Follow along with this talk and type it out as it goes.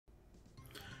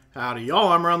Howdy,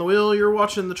 y'all. I'm Around the Wheel. You're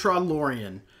watching the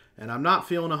Troddlerian, and I'm not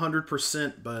feeling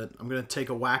 100%, but I'm going to take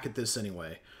a whack at this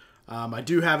anyway. I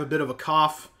do have a bit of a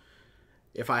cough.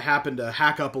 If I happen to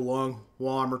hack up a lung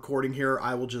while I'm recording here,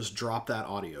 I will just drop that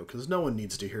audio, because no one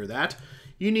needs to hear that.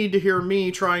 You need to hear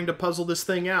me trying to puzzle this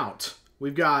thing out.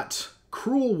 We've got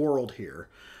Cruel World here.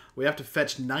 We have to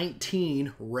fetch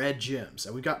 19 red gems,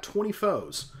 and we've got 20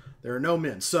 foes. There are no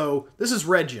men, so this is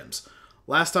red gems.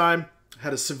 Last time, I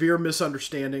had a severe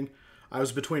misunderstanding. I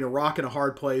was between a rock and a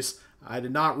hard place. I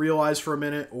did not realize for a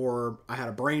minute, or I had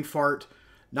a brain fart,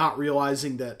 not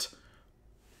realizing that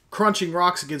crunching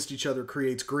rocks against each other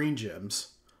creates green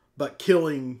gems, but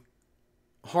killing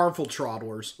harmful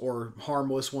Troddlers, or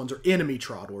harmless ones, or enemy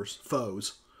Troddlers,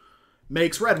 foes,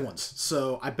 makes red ones.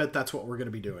 So I bet that's what we're going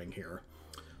to be doing here.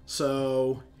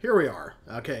 So here we are.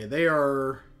 Okay,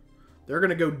 they're going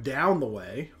to go down the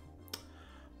way.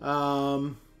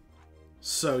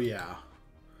 So yeah.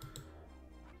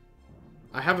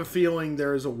 I have a feeling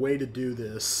there's a way to do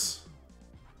this.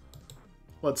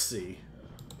 Let's see.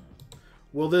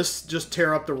 Will this just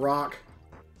tear up the rock?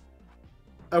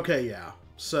 Okay, yeah.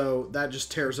 So that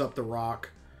just tears up the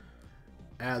rock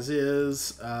as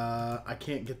is. I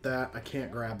can't get that. I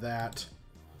can't grab that.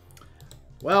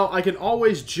 Well, I can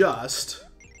always just...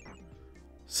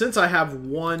 Since I have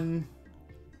one...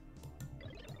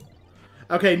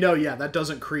 Okay, no, yeah, that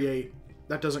doesn't create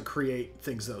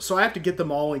things, though. So I have to get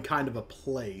them all in kind of a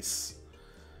place.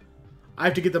 I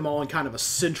have to get them all in kind of a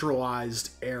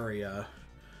centralized area.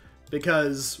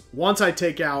 Because once I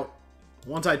take out a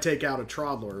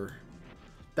Troddler,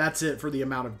 that's it for the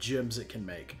amount of gems it can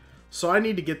make. So I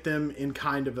need to get them in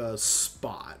kind of a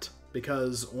spot.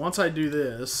 Because once I do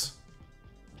this...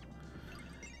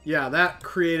 Yeah, that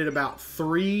created about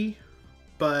 3,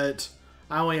 but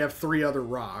I only have 3 other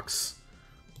rocks.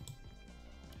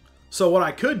 So what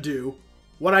I could do,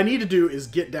 what I need to do is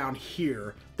get down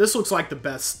here. This looks like the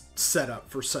best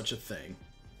setup for such a thing.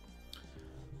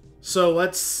 So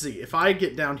let's see. If I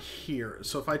get down here,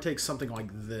 so if I take something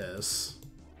like this,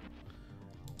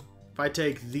 if I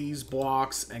take these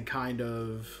blocks and kind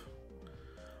of...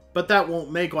 But that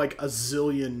won't make like a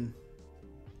zillion...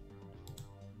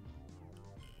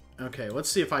 Okay, let's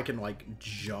see if I can like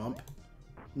jump.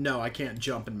 No, I can't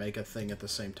jump and make a thing at the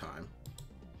same time.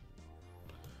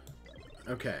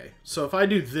 Okay, so if I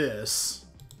do this,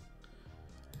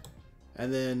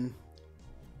 and then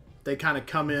they kind of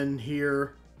come in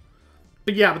here.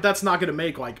 But yeah, but that's not going to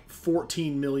make like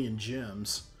 14 million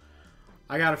gems.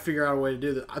 I got to figure out a way to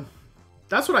do that.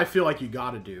 That's what I feel like you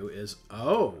got to do is,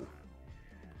 oh.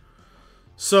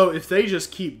 So if they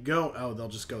just keep going, oh, they'll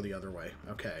just go the other way.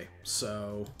 Okay,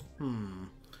 so,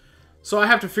 So I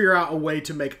have to figure out a way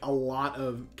to make a lot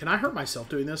of, can I hurt myself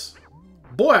doing this?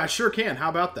 Boy, I sure can. How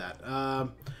about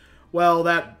that? Well,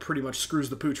 that pretty much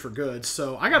screws the pooch for good.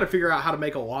 So I got to figure out how to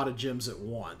make a lot of gems at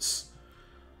once.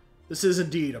 This is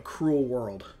indeed a cruel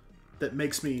world that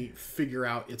makes me figure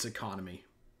out its economy.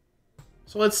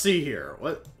 So let's see here.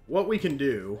 What we can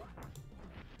do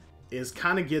is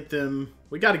kind of get them...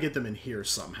 We got to get them in here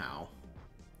somehow.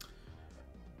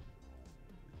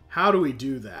 How do we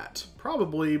do that?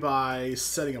 Probably by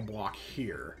setting a block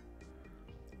here.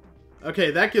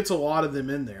 Okay, that gets a lot of them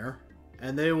in there,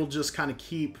 and they will just kind of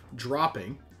keep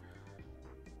dropping.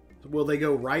 Will they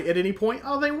go right at any point?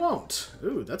 Oh, they won't.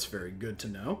 Ooh, that's very good to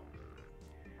know.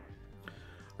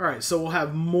 Alright, so we'll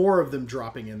have more of them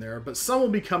dropping in there, but some will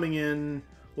be coming in...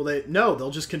 Will they? No,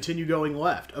 they'll just continue going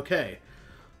left. Okay,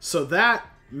 so that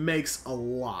makes a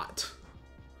lot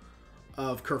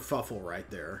of kerfuffle right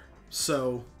there.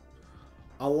 So,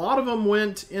 a lot of them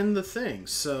went in the thing,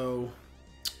 so...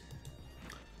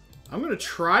 I'm going to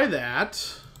try that.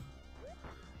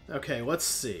 Okay, let's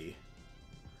see.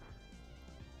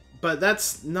 But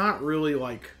that's not really,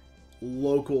 like,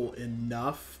 local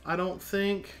enough, I don't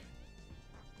think.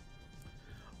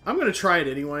 I'm going to try it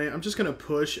anyway. I'm just going to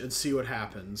push and see what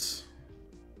happens.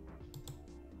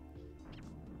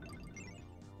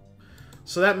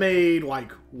 So that made,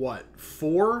 like, what,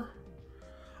 4?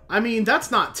 I mean,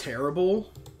 that's not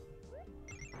terrible.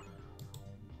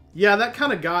 Yeah, that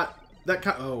kind of got...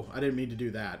 Oh, I didn't mean to do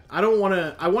that. I don't want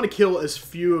to... I want to kill as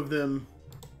few of them.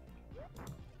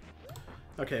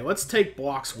 Okay, let's take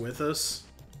blocks with us.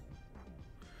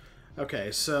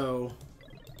 Okay, so...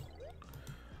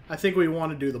 I think we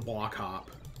want to do the block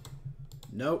hop.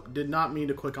 Nope, did not mean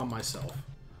to click on myself.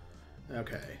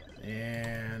 Okay,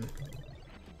 and...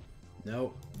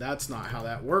 Nope, that's not how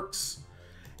that works.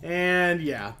 And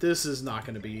yeah, this is not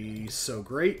going to be so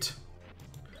great.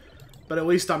 But at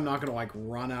least I'm not going to, like,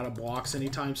 run out of blocks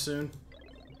anytime soon.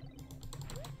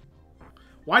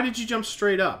 Why did you jump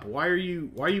straight up? Why are you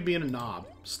being a knob?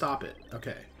 Stop it.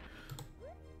 Okay.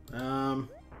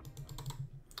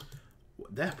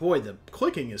 That boy, the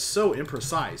clicking is so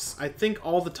imprecise. I think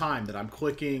all the time that I'm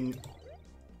clicking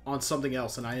on something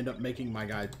else and I end up making my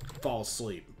guy fall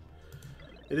asleep.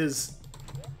 It is...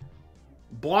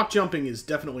 Block jumping is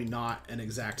definitely not an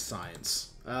exact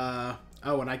science. Oh,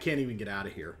 and I can't even get out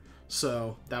of here.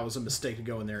 So, that was a mistake to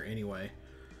go in there anyway.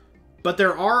 But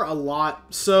there are a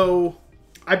lot... So,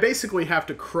 I basically have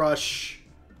to crush...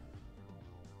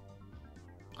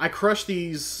 I crush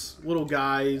these little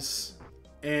guys,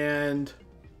 and...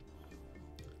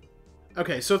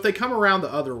 Okay, so if they come around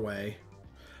the other way...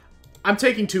 I'm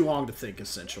taking too long to think,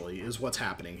 essentially, is what's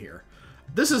happening here.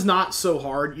 This is not so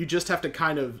hard. You just have to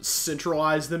kind of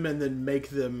centralize them and then make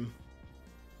them...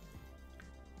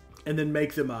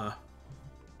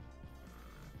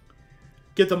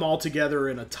 get them all together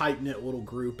in a tight-knit little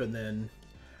group and then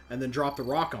drop the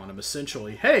rock on them,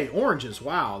 essentially. Hey, oranges!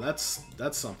 Wow, that's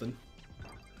something.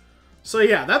 So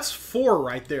yeah, that's 4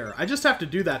 right there. I just have to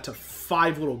do that to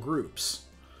 5 little groups.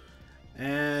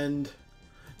 And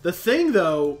the thing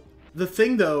though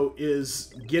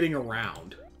is getting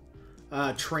around.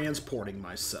 Transporting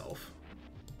myself.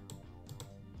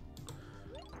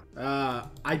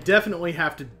 I definitely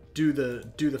have to do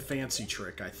the fancy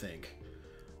trick, I think.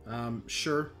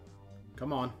 Sure.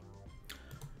 Come on.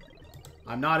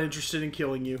 I'm not interested in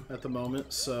killing you at the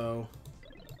moment, so...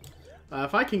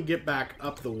 if I can get back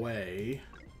up the way...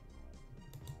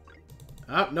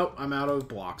 Oh, nope, I'm out of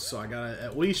blocks, so I gotta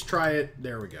at least try it.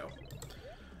 There we go.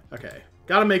 Okay.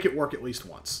 Gotta make it work at least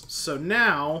once. So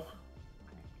now...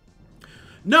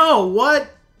 No, what?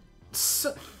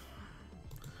 So...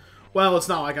 Well, it's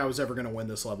not like I was ever gonna win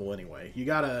this level anyway. You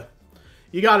gotta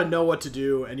know what to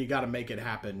do, and you gotta make it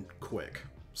happen quick.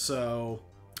 So...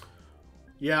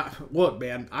 Yeah, look,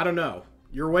 man, I don't know.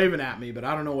 You're waving at me, but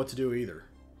I don't know what to do either.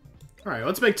 Alright,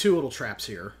 let's make 2 little traps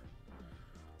here.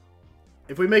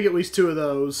 If we make at least 2 of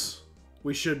those,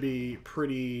 we should be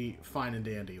pretty fine and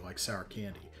dandy, like sour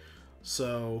candy.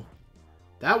 So,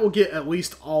 that will get at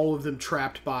least all of them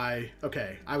trapped by...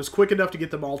 Okay, I was quick enough to get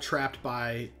them all trapped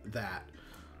by that.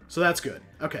 So that's good.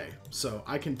 Okay, so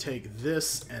I can take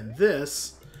this, and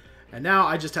now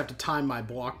I just have to time my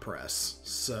block press.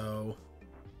 So...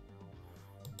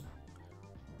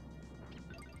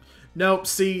 Nope,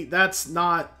 see, that's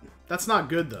not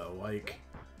good, though. Like,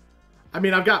 I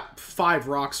mean, I've got 5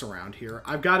 rocks around here.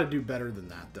 I've got to do better than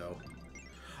that, though.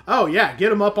 Oh, yeah,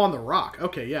 get them up on the rock.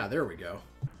 Okay, yeah, there we go.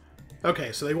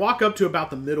 Okay, so they walk up to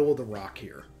about the middle of the rock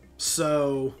here.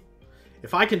 So,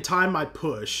 if I can time my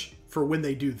push for when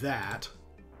they do that,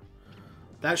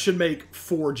 that should make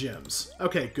 4 gems.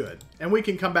 Okay, good. And we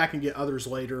can come back and get others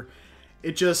later.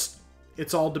 It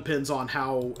all depends on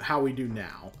how we do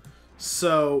now.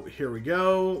 So, here we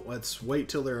go. Let's wait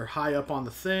till they're high up on the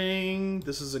thing.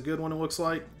 This is a good one, it looks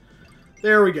like.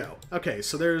 There we go. Okay,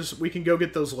 so we can go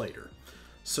get those later.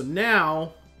 So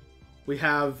now, we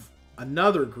have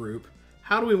another group.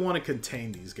 How do we want to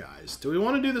contain these guys? Do we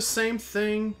want to do the same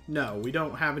thing? No, we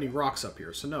don't have any rocks up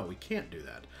here, so no, we can't do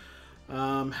that.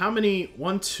 How many?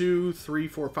 1, 2, 3,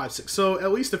 4, 5, 6. So,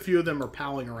 at least a few of them are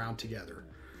palling around together.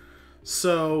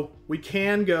 So, we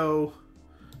can go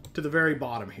to the very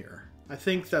bottom here. I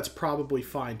think that's probably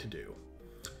fine to do.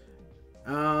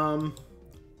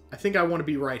 I think I want to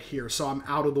be right here, so I'm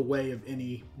out of the way of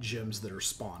any gems that are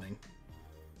spawning.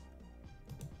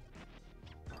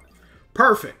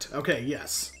 Perfect. Okay,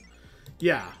 yes.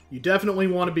 Yeah, you definitely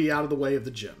want to be out of the way of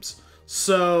the gems.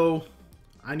 So,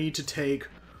 I need to take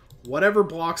whatever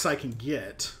blocks I can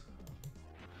get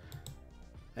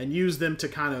and use them to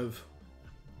kind of...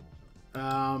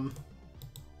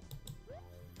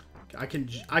 I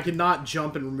cannot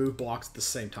jump and remove blocks at the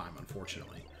same time,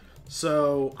 unfortunately.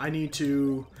 So, I need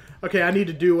to... Okay, I need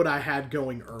to do what I had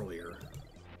going earlier.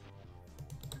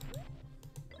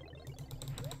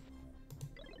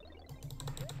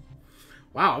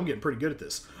 Wow, I'm getting pretty good at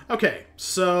this. Okay,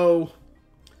 so...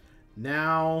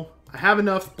 Now, I have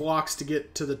enough blocks to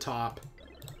get to the top.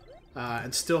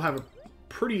 And still have a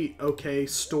pretty okay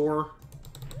store.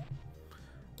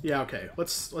 Yeah, okay.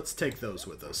 Let's take those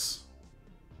with us.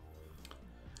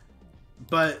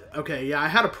 But, okay, yeah, I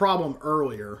had a problem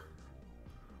earlier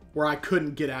where I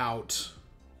couldn't get out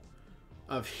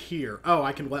of here. Oh,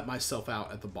 I can let myself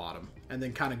out at the bottom and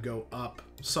then kind of go up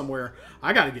somewhere.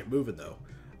 I got to get moving, though.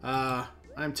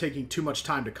 I'm taking too much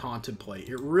time to contemplate.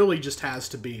 It really just has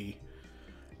to be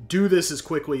do this as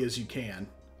quickly as you can.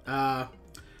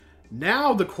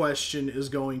 Now the question is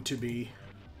going to be...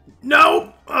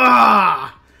 No!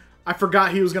 I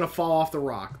forgot he was going to fall off the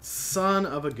rock. Son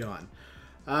of a gun.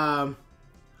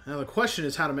 Now the question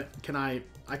is how to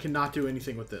I cannot do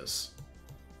anything with this.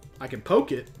 I can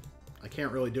poke it. I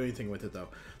can't really do anything with it though.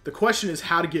 The question is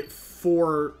how to get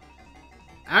 4...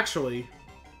 Actually...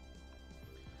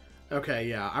 Okay,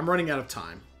 yeah, I'm running out of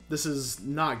time. This is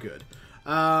not good.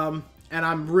 And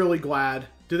I'm really glad...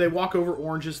 Do they walk over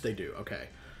oranges? They do, okay.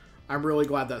 I'm really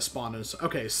glad that spawned us.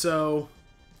 Okay, so...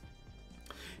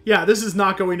 Yeah, this is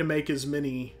not going to make as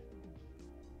many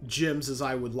gems as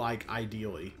I would like,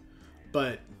 ideally.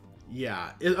 But,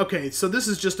 yeah. Okay, so this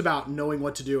is just about knowing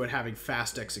what to do and having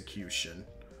fast execution.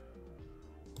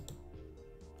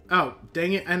 Oh,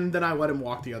 dang it. And then I let him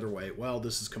walk the other way. Well,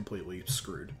 this is completely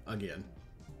screwed again.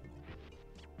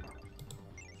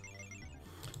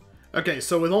 Okay,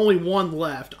 so with only one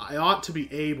left, I ought to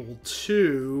be able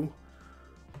to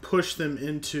push them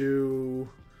into...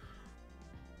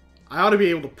 I ought to be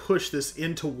able to push this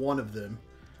into one of them.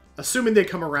 Assuming they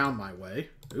come around my way.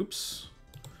 Oops.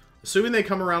 Assuming they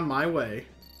come around my way.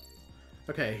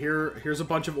 Okay, here's a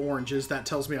bunch of oranges. That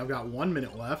tells me I've got 1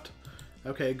 minute left.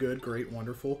 Okay, good, great,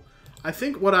 wonderful. I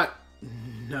think what I...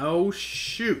 No,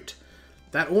 shoot.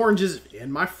 That orange is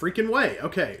in my freaking way.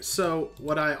 Okay, so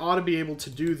what I ought to be able to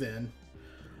do then...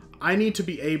 I need to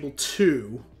be able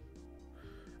to...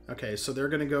 Okay, so they're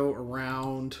going to go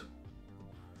around...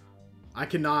 I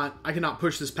cannot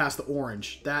push this past the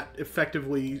orange. That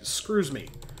effectively screws me.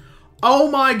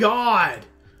 Oh my god!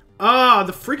 Ah,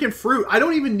 the freaking fruit. I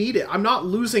don't even need it. I'm not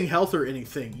losing health or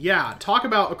anything. Yeah, talk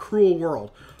about a cruel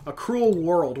world. A cruel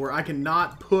world where I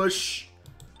cannot push...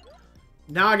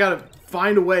 Now I gotta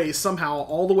find a way somehow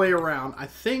all the way around. I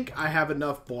think I have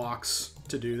enough blocks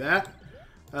to do that.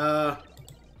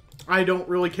 I don't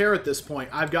really care at this point.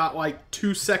 I've got like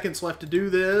 2 seconds left to do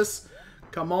this.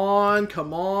 Come on,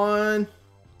 come on.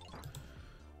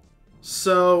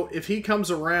 So, if he comes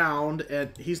around,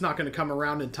 and he's not going to come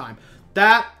around in time.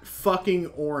 That fucking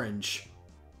orange.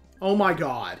 Oh my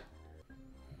god.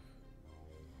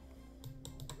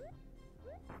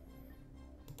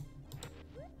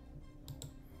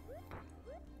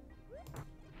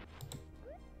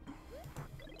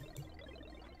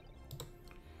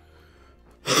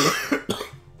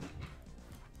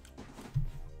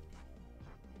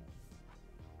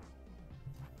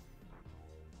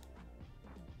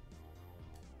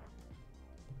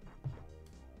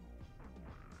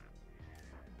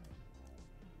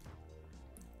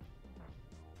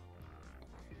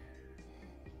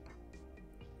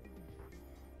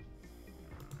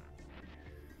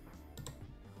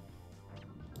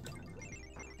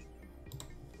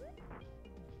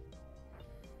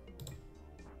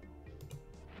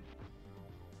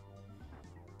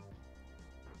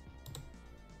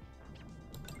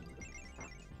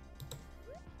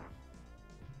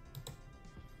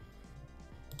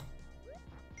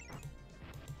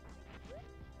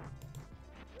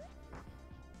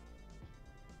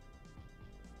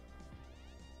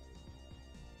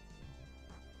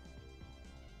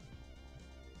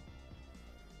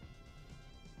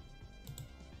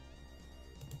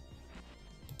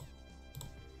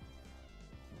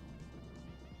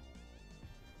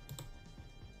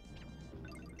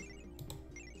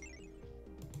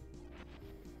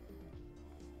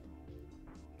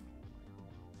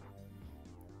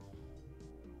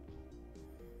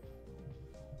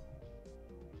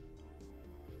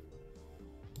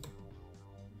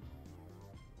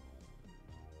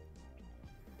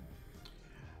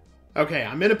 Okay,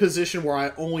 I'm in a position where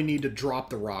I only need to drop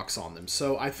the rocks on them,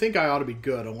 so I think I ought to be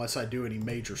good unless I do any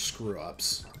major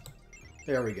screw-ups.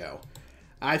 There we go.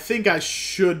 I think I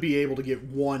should be able to get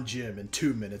 1 gem in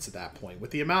 2 minutes at that point.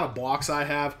 With the amount of blocks I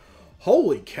have,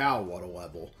 holy cow, what a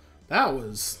level. That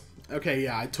was... Okay,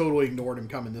 yeah, I totally ignored him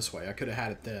coming this way. I could have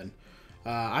had it then.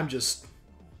 I'm just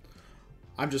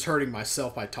hurting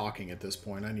myself by talking at this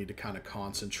point. I need to kind of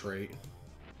concentrate.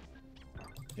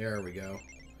 There we go.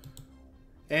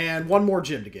 And 1 more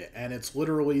gem to get, and it's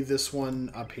literally this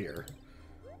one up here.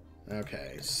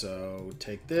 Okay, so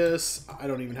take this. I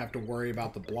don't even have to worry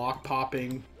about the block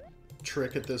popping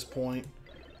trick at this point.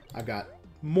 I've got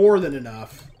more than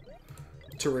enough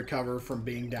to recover from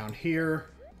being down here.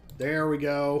 There we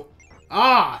go.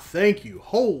 Ah, thank you.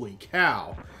 Holy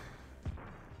cow.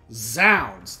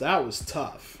 Zounds, that was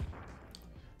tough.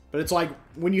 But it's like,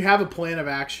 when you have a plan of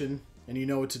action and you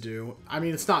know what to do, I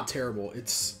mean, it's not terrible.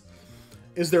 It's...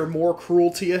 Is there more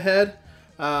cruelty ahead?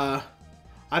 I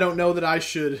don't know that I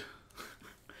should...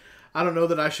 I don't know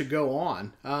that I should go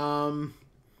on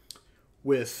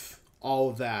with all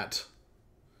of that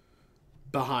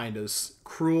behind us.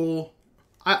 Cruel...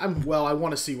 Well, I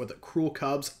want to see what the... Cruel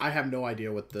Cubs? I have no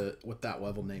idea what that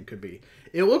level name could be.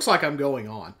 It looks like I'm going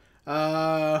on.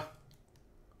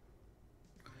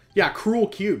 Yeah, cruel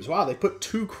cubes. Wow, they put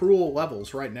 2 cruel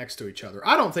levels right next to each other.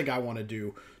 I don't think I want to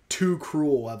do 2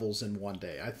 cruel levels in one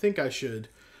day. I think I should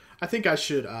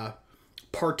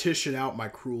partition out my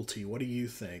cruelty. What do you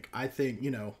think? I think,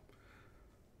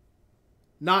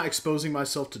 not exposing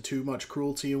myself to too much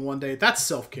cruelty in one day, that's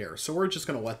self-care. So we're just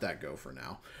going to let that go for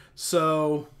now.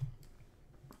 So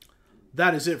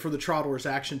that is it for the Troddlers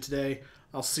action today.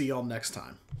 I'll see y'all next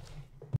time.